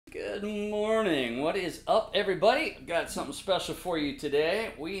Good morning. What is up, everybody? I've got something special for you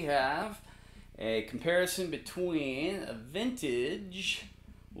today. We have a comparison between a vintage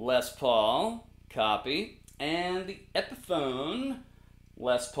Les Paul copy and the Epiphone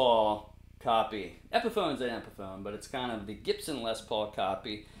Les Paul copy. Epiphone's an Epiphone, but it's kind of the Gibson Les Paul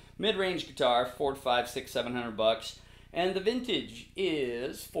copy. Mid-range guitar, $400 to $500, $600, $700. And the vintage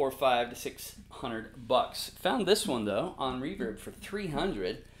is $400 to $600. Found this one though on Reverb for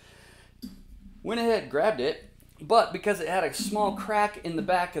 $300. Went ahead, grabbed it, but because it had a small crack in the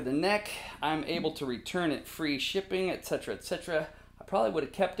back of the neck, I'm able to return it free shipping, etc., etc. I probably would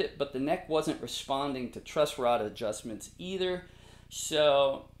have kept it, but the neck wasn't responding to truss rod adjustments either.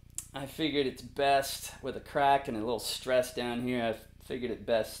 So I figured it's best with a crack and a little stress down here. I figured it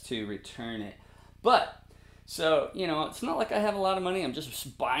best to return it, but. So, you know, it's not like I have a lot of money. I'm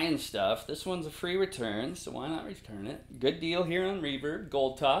just buying stuff. This one's a free return, so why not return it? Good deal here on Reverb,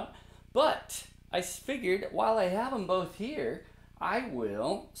 gold top. But I figured while I have them both here, I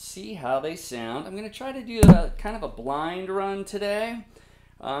will see how they sound. I'm going to try to do a kind of a blind run today.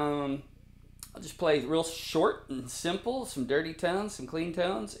 I'll just play real short and simple, some dirty tones, some clean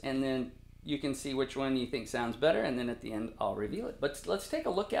tones, and then you can see which one you think sounds better, and then at the end I'll reveal it. But let's take a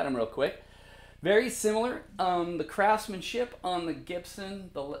look at them real quick. Very similar. The craftsmanship on the Gibson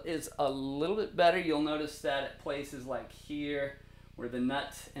is a little bit better. You'll notice that at places like here where the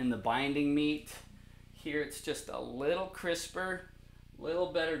nut and the binding meet. Here it's just a little crisper,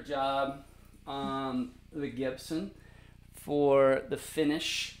 little better job on the Gibson for the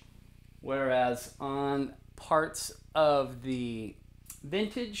finish. Whereas on parts of the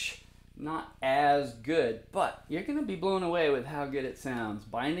vintage, not as good. But you're going to be blown away with how good it sounds.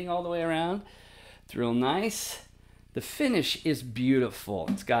 Binding all the way around. It's real nice. The finish is beautiful.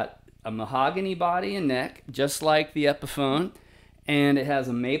 It's got a mahogany body and neck, just like the Epiphone, and it has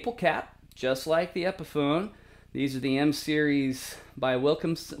a maple cap, just like the Epiphone. These are the M series by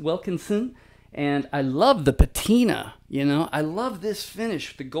Wilkinson, and I love the patina. You know, I love this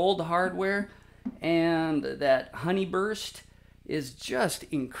finish. The gold hardware and that honey burst is just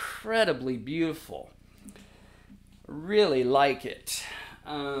incredibly beautiful. Really like it.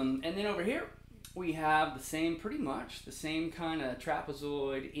 And then over here, we have the same, pretty much, the same kind of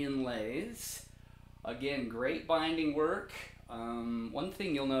trapezoid inlays. Again, great binding work. One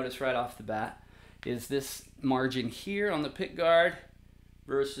thing you'll notice right off the bat is this margin here on the pick guard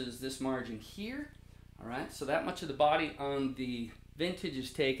versus this margin here. All right, so that much of the body on the vintage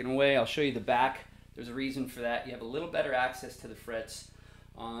is taken away. I'll show you the back. There's a reason for that. You have a little better access to the frets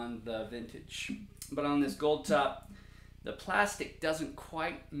on the vintage. But on this gold top, the plastic doesn't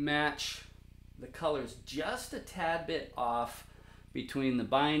quite match. The color's just a tad bit off between the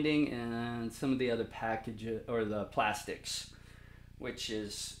binding and some of the other packages or the plastics, which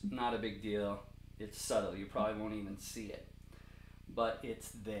is not a big deal. It's subtle. You probably won't even see it, but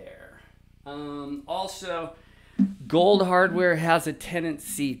it's there. Also, gold hardware has a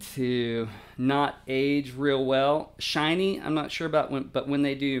tendency to not age real well. Shiny, I'm not sure about but when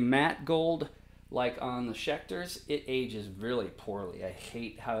they do matte gold, like on the Schecters, it ages really poorly. I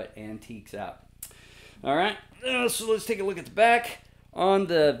hate how it antiques out. All right, so let's take a look at the back. On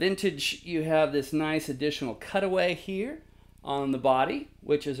the vintage, you have this nice additional cutaway here on the body,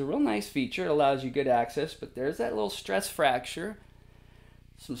 which is a real nice feature. It allows you good access, but there's that little stress fracture.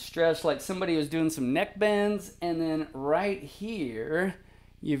 Some stress like somebody was doing some neck bends, and then right here,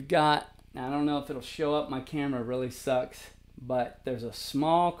 you've got, I don't know if it'll show up, my camera really sucks, but there's a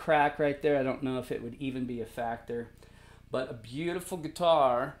small crack right there. I don't know if it would even be a factor, but a beautiful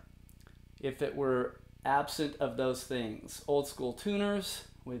guitar if it were absent of those things. Old school tuners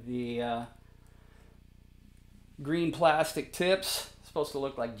with the green plastic tips. Supposed to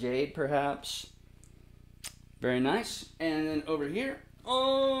look like jade perhaps. Very nice. And then over here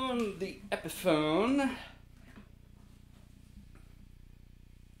on the Epiphone,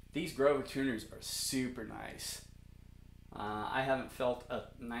 these Grover tuners are super nice. I haven't felt a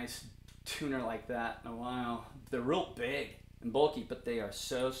nice tuner like that in a while. They're real big and bulky, but they are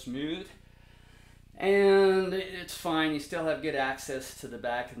so smooth. And it's fine. You still have good access to the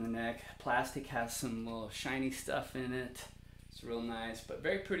back and the neck. Plastic has some little shiny stuff in it. It's real nice, but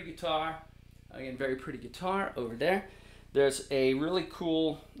very pretty guitar. Again, very pretty guitar over there. There's a really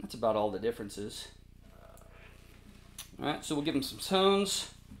cool, that's about all the differences. All right, so we'll give them some tones.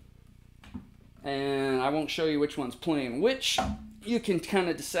 And I won't show you which one's playing which. You can kind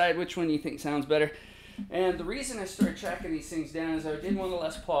of decide which one you think sounds better. And the reason I started tracking these things down is I did want a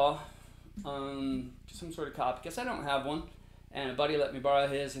Les Paul, some sort of copy, because I don't have one, and a buddy let me borrow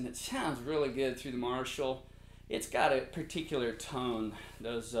his, and it sounds really good through the Marshall. it's got a particular tone.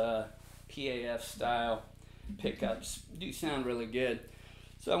 Those PAF style pickups do sound really good.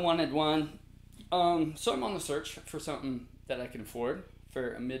 So I wanted one. So I'm on the search for something that I can afford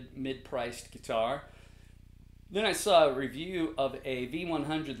for a mid-priced guitar. Then I saw a review of a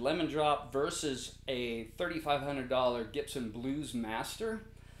V100 Lemon Drop versus a $3,500 Gibson Blues Master,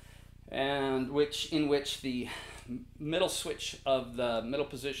 and in which the middle switch of the middle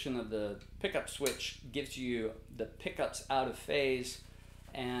position of the pickup switch gives you the pickups out of phase,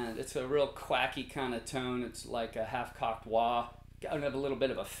 and it's a real quacky kind of tone. It's like a half-cocked wah, kind of a little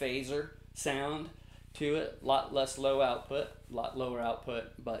bit of a phaser sound to it. A lot less low output, a lot lower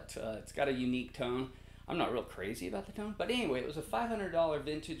output, but it's got a unique tone. I'm not real crazy about the tone, but anyway, it was a $500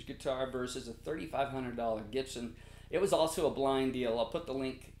 vintage guitar versus a $3,500 Gibson. It was also a blind deal. I'll put the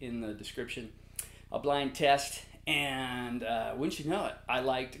link in the description. A blind test, and wouldn't you know it, I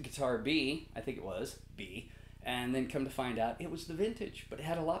liked guitar B, I think it was B, and then come to find out it was the vintage, but it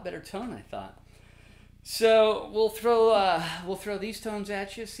had a lot better tone, I thought. So we'll throw these tones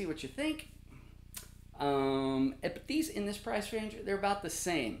at you, see what you think. But these in this price range, they're about the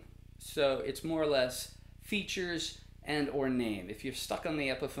same. So it's more or less features and or name. If you're stuck on the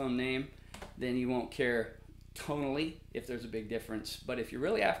Epiphone name, then you won't care tonally if there's a big difference. But if you're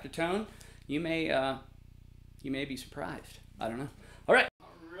really after tone, you may be surprised. I don't know. All right.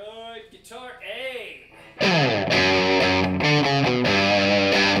 All right, guitar A.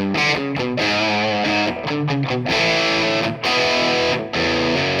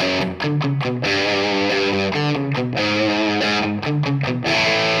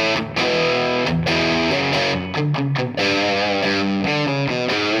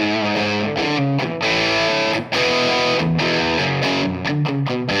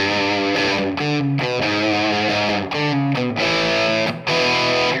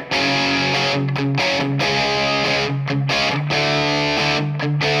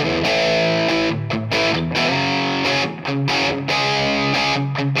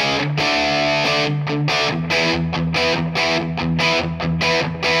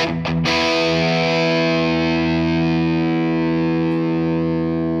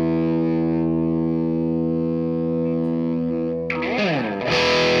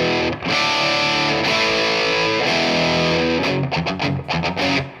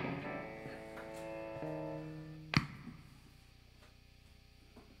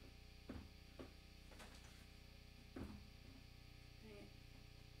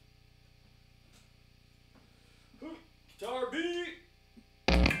 Guitar B.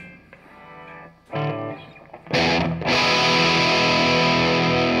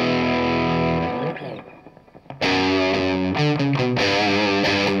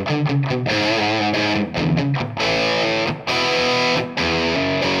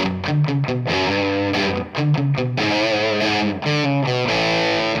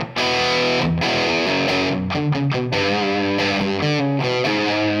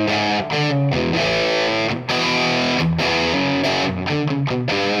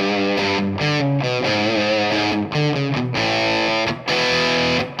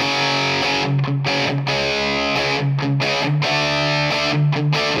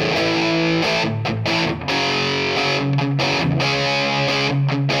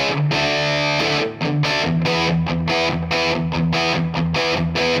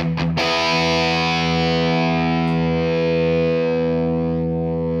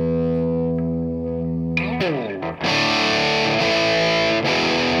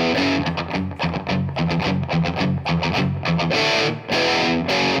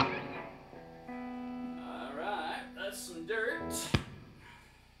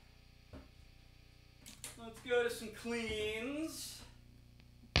 Let's go to some cleans.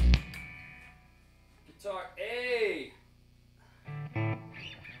 Guitar A.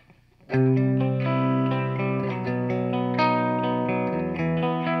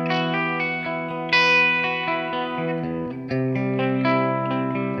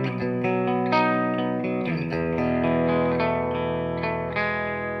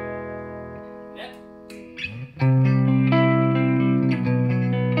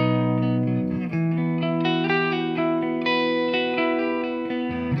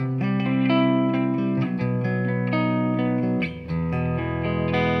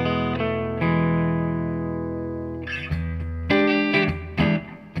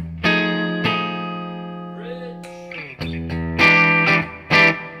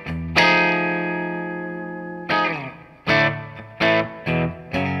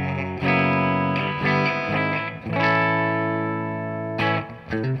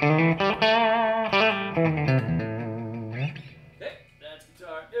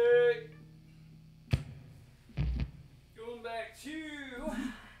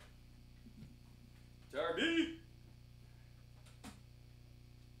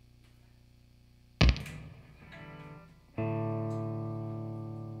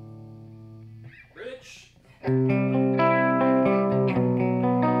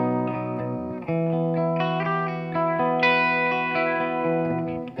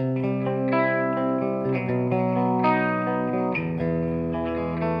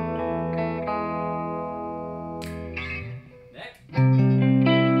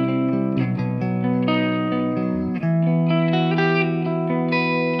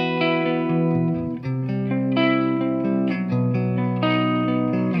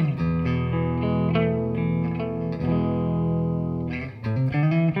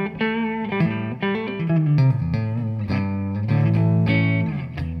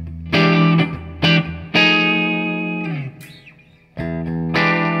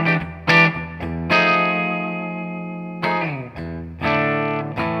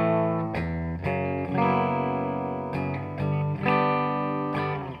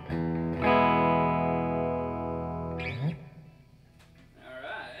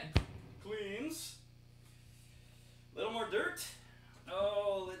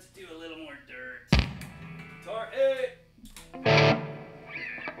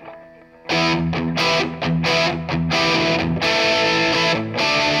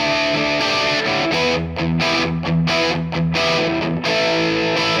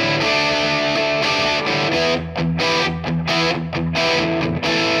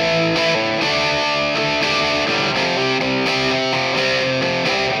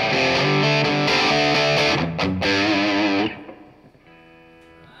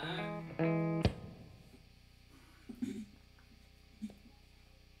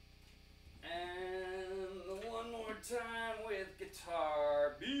 time with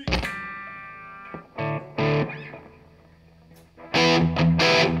guitar B.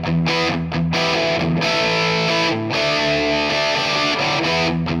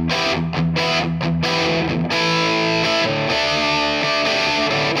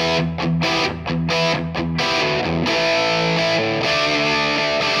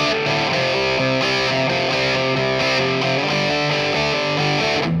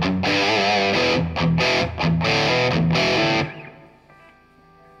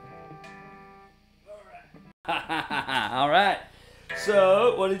 All right.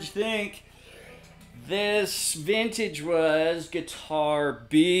 So, what did you think? This vintage was guitar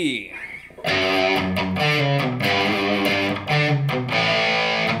B.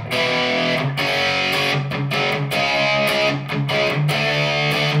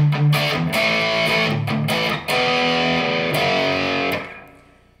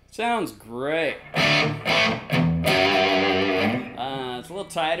 Sounds great. It's a little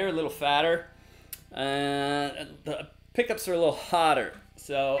tighter, a little fatter. The pickups are a little hotter,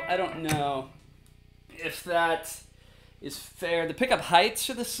 so I don't know if that is fair. The pickup heights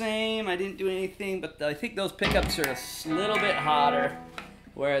are the same. I didn't do anything, but I think those pickups are a little bit hotter.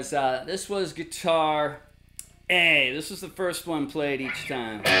 Whereas this was guitar A. This was the first one played each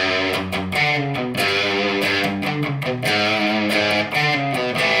time.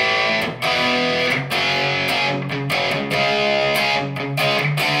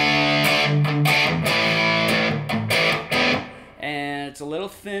 It's a little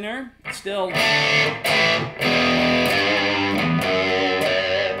thinner, still a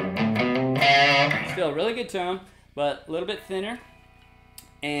really good tone, but a little bit thinner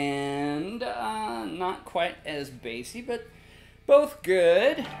and not quite as bassy, but both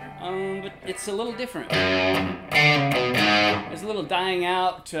good, but it's a little different. There's a little dying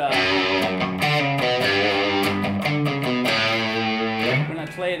out when I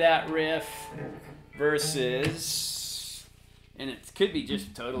play that riff versus. And it could be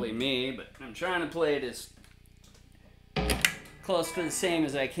just totally me, but I'm trying to play it as close to the same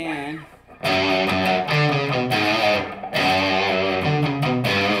as I can.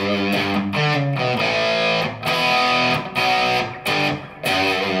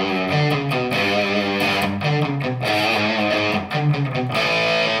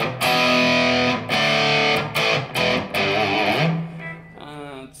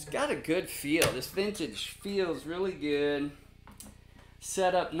 It's got a good feel. This vintage feels really good.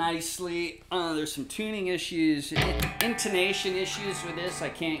 Set up nicely. There's some tuning issues, intonation issues with this I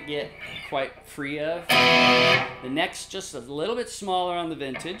can't get quite free of. The neck's just a little bit smaller on the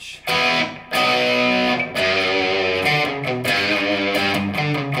vintage.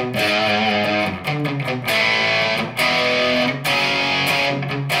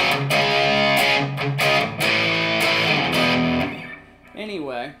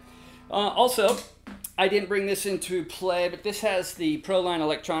 Anyway, also, I didn't bring this into play, but this has the Proline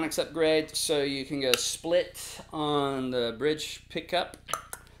electronics upgrade, so you can go split on the bridge pickup,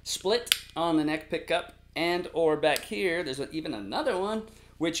 split on the neck pickup, and or back here, there's even another one,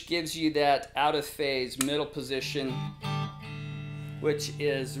 which gives you that out of phase middle position, which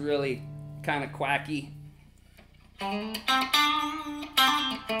is really kind of quacky.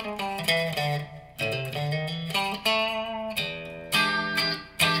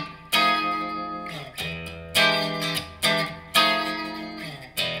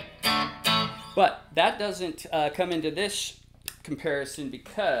 But that doesn't come into this comparison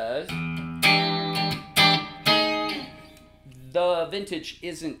because the vintage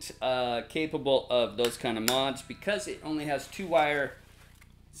isn't capable of those kind of mods because it only has 2-wire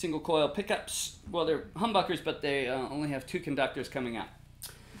single coil pickups. Well, they're humbuckers, but they only have 2 conductors coming out.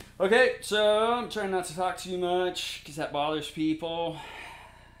 Okay, so I'm trying not to talk too much because that bothers people.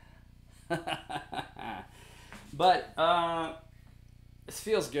 But this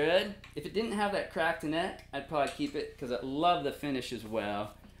feels good. If it didn't have that cracked neck, I'd probably keep it because I love the finish as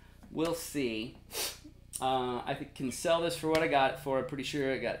well. We'll see. I can sell this for what I got it for. I'm pretty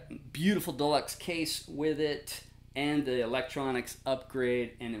sure I got a beautiful deluxe case with it and the electronics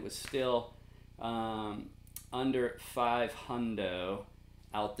upgrade, and it was still under $500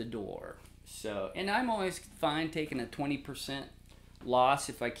 out the door. So, and I'm always fine taking a 20% loss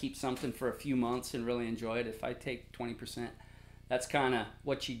if I keep something for a few months and really enjoy it. If I take 20%, that's kind of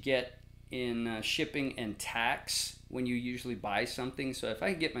what you get in shipping and tax when you usually buy something. So if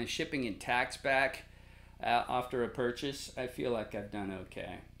I can get my shipping and tax back after a purchase, I feel like I've done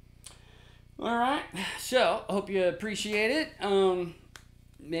okay. All right, so I hope you appreciate it.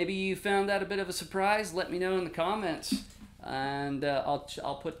 Maybe you found that a bit of a surprise. Let me know in the comments, and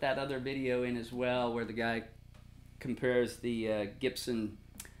I'll put that other video in as well where the guy compares the Gibson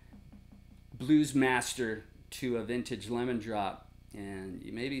Blues Master to a vintage lemon drop, and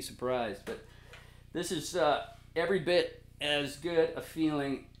you may be surprised, but this is every bit as good a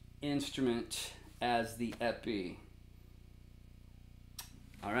feeling instrument as the Epi.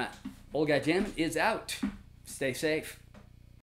 All right, Old Guy Jam is out. Stay safe.